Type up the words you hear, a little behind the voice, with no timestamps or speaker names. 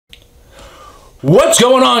What's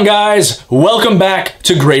going on, guys? Welcome back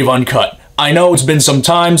to Grave Uncut. I know it's been some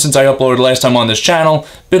time since I uploaded last time on this channel.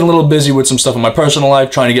 Been a little busy with some stuff in my personal life,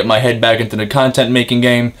 trying to get my head back into the content making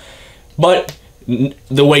game. But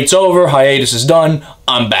the wait's over, hiatus is done,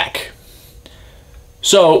 I'm back.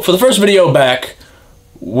 So, for the first video back,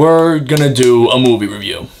 we're gonna do a movie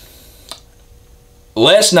review.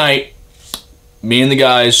 Last night, me and the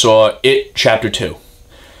guys saw It Chapter 2.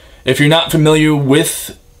 If you're not familiar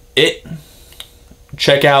with It,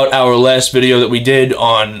 check out our last video that we did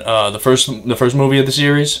on the first movie of the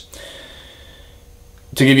series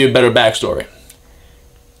to give you a better backstory.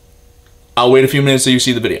 I'll wait a few minutes till you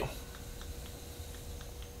see the video.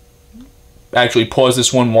 Actually, pause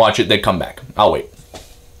this one, watch it, then come back. I'll wait.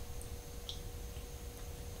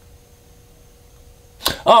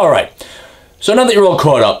 Alright, so now that you're all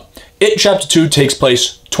caught up, It Chapter 2 takes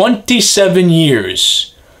place 27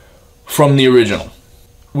 years from the original.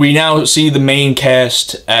 We now see the main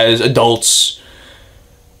cast as adults.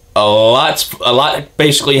 A lot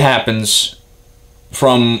basically happens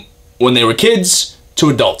from when they were kids to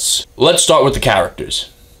adults. Let's start with the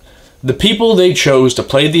characters. The people they chose to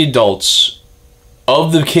play the adults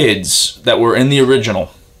of the kids that were in the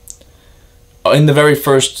original, in the very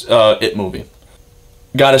first It movie.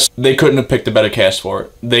 They couldn't have picked a better cast for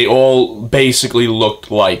it. They all basically looked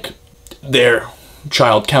like their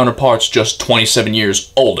child counterparts, just 27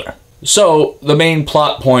 years older. So, the main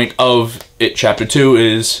plot point of It Chapter 2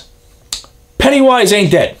 is Pennywise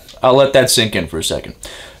ain't dead. I'll let that sink in for a second.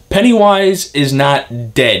 Pennywise is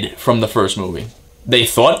not dead from the first movie. They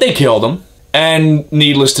thought they killed him, and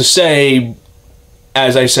needless to say,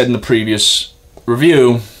 as I said in the previous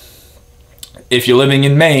review, if you're living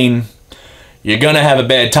in Maine, you're gonna have a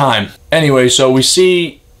bad time. Anyway, so we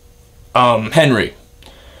see Henry,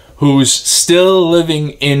 who's still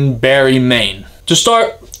living in Barry, Maine. To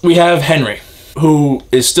start, we have Henry, who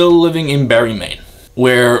is still living in Barry, Maine,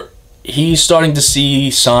 where he's starting to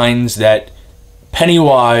see signs that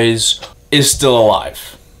Pennywise is still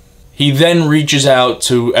alive. He then reaches out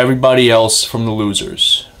to everybody else from the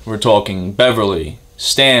losers. We're talking Beverly,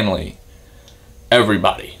 Stanley,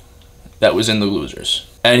 everybody that was in the losers.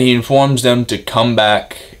 And he informs them to come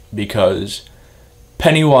back because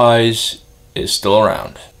Pennywise is still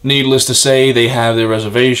around. Needless to say, they have their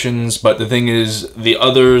reservations, but the thing is, the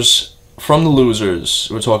others from the losers,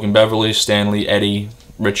 we're talking Beverly, Stanley, Eddie,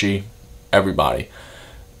 Richie, everybody,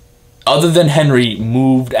 other than Henry,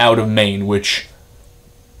 moved out of Maine, which,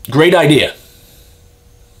 great idea.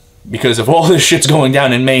 Because if all this shit's going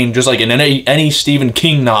down in Maine, just like in any Stephen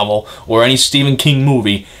King novel or any Stephen King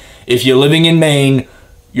movie, if you're living in Maine,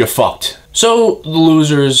 you're fucked. So the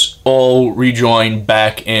losers all rejoin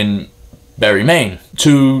back in Barry, Maine,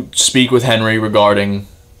 to speak with Henry regarding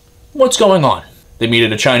what's going on. They meet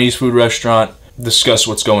at a Chinese food restaurant, discuss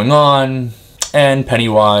what's going on, and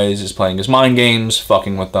Pennywise is playing his mind games,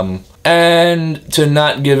 fucking with them. And to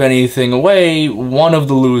not give anything away, one of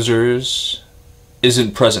the losers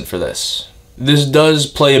isn't present for this. This does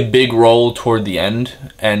play a big role toward the end,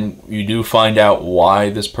 and you do find out why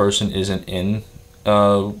this person isn't in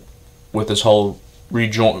with this whole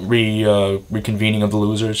reconvening of the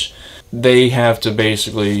losers. They have to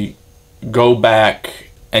basically go back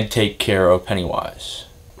and take care of Pennywise.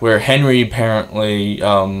 Where Henry apparently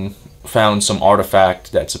found some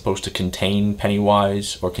artifact that's supposed to contain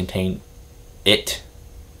Pennywise, or contain it.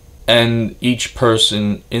 And each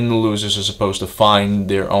person in the losers is supposed to find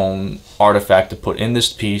their own artifact to put in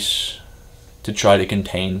this piece to try to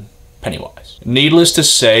contain Pennywise. Needless to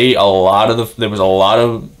say, there was a lot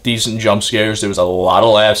of decent jump scares. There was a lot of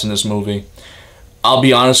laughs in this movie. I'll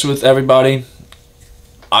be honest with everybody,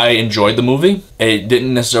 I enjoyed the movie. It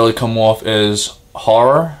didn't necessarily come off as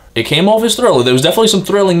horror. It came off as thriller. There was definitely some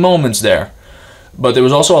thrilling moments there. But there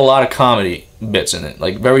was also a lot of comedy bits in it.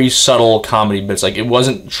 Like, very subtle comedy bits. Like, it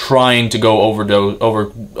wasn't trying to go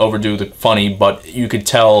overdo the funny, but you could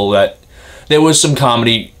tell that there was some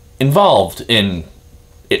comedy involved in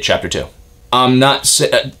It Chapter 2. I'm not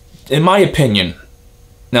in my opinion,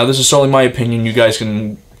 now this is solely my opinion, you guys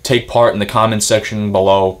can take part in the comments section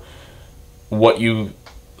below what you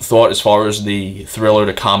thought as far as the thriller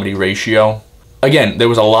to comedy ratio. Again, there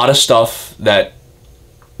was a lot of stuff that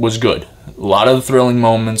was good. A lot of thrilling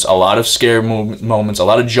moments, a lot of scare moments, a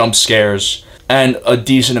lot of jump scares, and a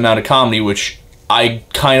decent amount of comedy, which I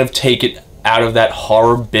kind of take it out of that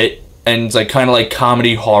horror bit, and it's like kind of like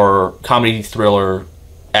comedy horror, comedy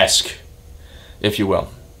thriller-esque, if you will.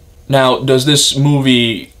 Now, does this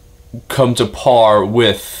movie come to par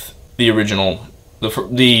with the original,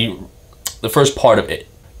 the first part of It?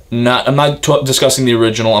 I'm not discussing the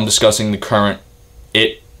original, I'm discussing the current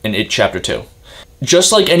It and It Chapter 2.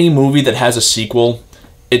 just like any movie that has a sequel,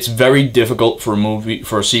 it's very difficult for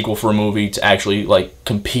a sequel for a movie to actually like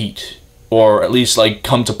compete, or at least like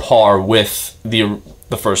come to par with the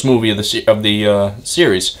first movie of the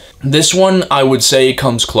series. This one, I would say,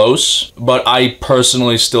 comes close, but I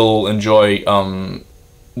personally still enjoy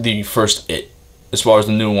the first It. As far as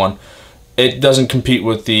the new one, it doesn't compete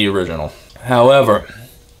with the original. However,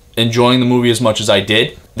 enjoying the movie as much as I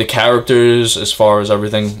did, the characters, as far as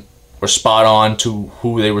everything, were spot on to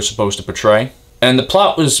who they were supposed to portray, and the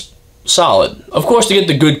plot was solid. Of course, to get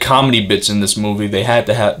the good comedy bits in this movie, they had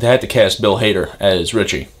to cast Bill Hader as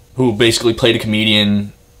Richie, who basically played a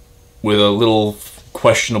comedian with a little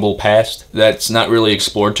questionable past that's not really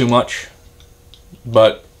explored too much.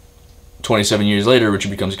 But 27 years later, Richie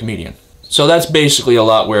becomes a comedian. So that's basically a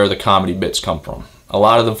lot where the comedy bits come from. A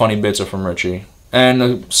lot of the funny bits are from Richie,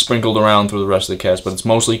 and sprinkled around through the rest of the cast, but it's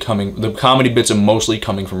mostly the comedy bits are mostly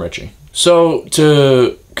coming from Richie. So,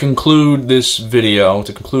 to conclude this video,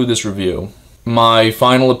 to conclude this review, my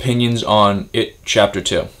final opinions on It Chapter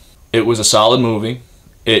 2. It was a solid movie.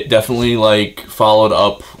 It definitely, like, followed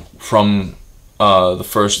up from the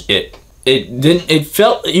first It.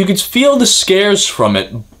 You could feel the scares from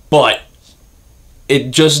it, but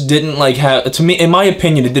it just didn't, like, have, to me, in my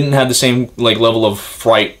opinion, it didn't have the same, like, level of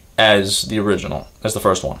fright as the original, as the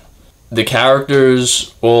first one. The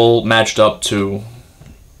characters all matched up to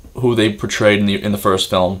who they portrayed in the first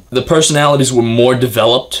film. The personalities were more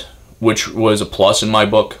developed, which was a plus in my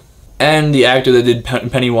book. And the actor that did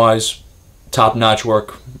Pennywise, top-notch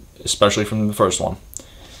work, especially from the first one.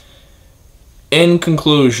 In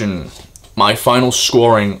conclusion, my final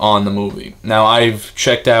scoring on the movie. Now, I've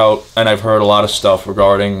checked out and I've heard a lot of stuff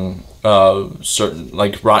regarding certain,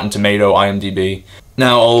 like, Rotten Tomato, IMDb.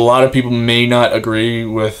 Now, a lot of people may not agree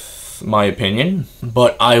with my opinion,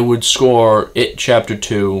 but I would score It Chapter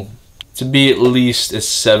 2 to be at least a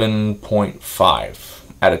 7.5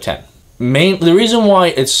 out of 10. The reason why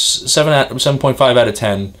it's 7.5 out of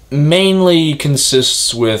 10 mainly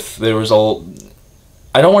consists with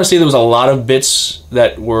I don't want to say there was a lot of bits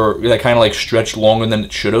that kind of like stretched longer than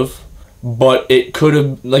it should have, but it could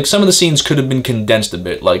have, like, some of the scenes could have been condensed a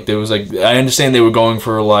bit. Like, there was, like, I understand they were going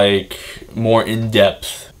for, like, more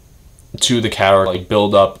in-depth to the character, like,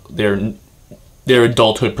 build up their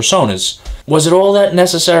adulthood personas. Was it all that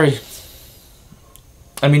necessary?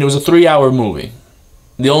 I mean, it was a 3-hour movie.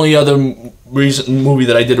 The only other movie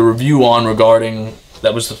that I did a review on regarding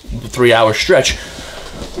that was the 3-hour stretch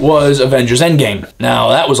was Avengers Endgame. Now,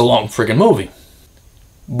 that was a long freaking movie.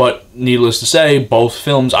 But needless to say, both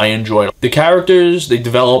films I enjoyed. The characters, they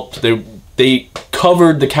developed, they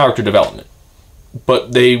covered the character development,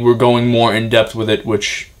 but they were going more in depth with it,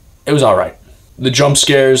 which it was alright. The jump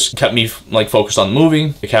scares kept me, like, focused on the movie.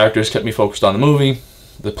 The characters kept me focused on the movie.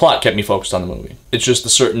 The plot kept me focused on the movie. It's just the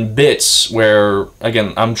certain bits where,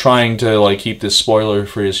 again, I'm trying to, like, keep this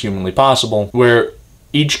spoiler-free as humanly possible, where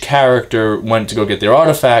each character went to go get their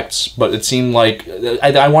artifacts, but it seemed like,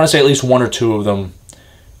 I want to say at least one or two of them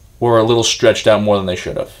were a little stretched out more than they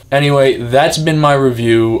should have. Anyway, that's been my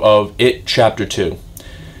review of It Chapter 2.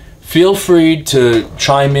 Feel free to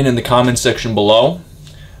chime in the comment section below.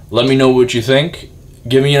 Let me know what you think.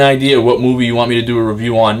 Give me an idea of what movie you want me to do a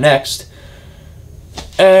review on next.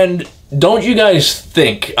 And don't you guys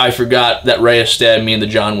think I forgot that Reyes stabbed me in the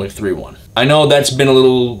John Wick 3 one. I know hasn't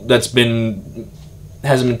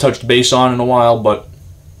been touched base on in a while, but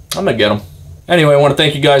I'm gonna get him. Anyway, I want to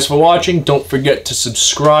thank you guys for watching. Don't forget to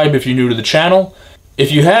subscribe if you're new to the channel.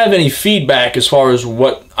 If you have any feedback as far as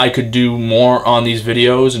what I could do more on these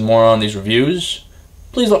videos and more on these reviews,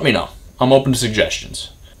 please let me know. I'm open to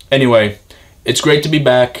suggestions. Anyway, it's great to be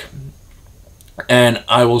back, and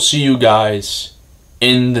I will see you guys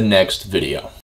in the next video.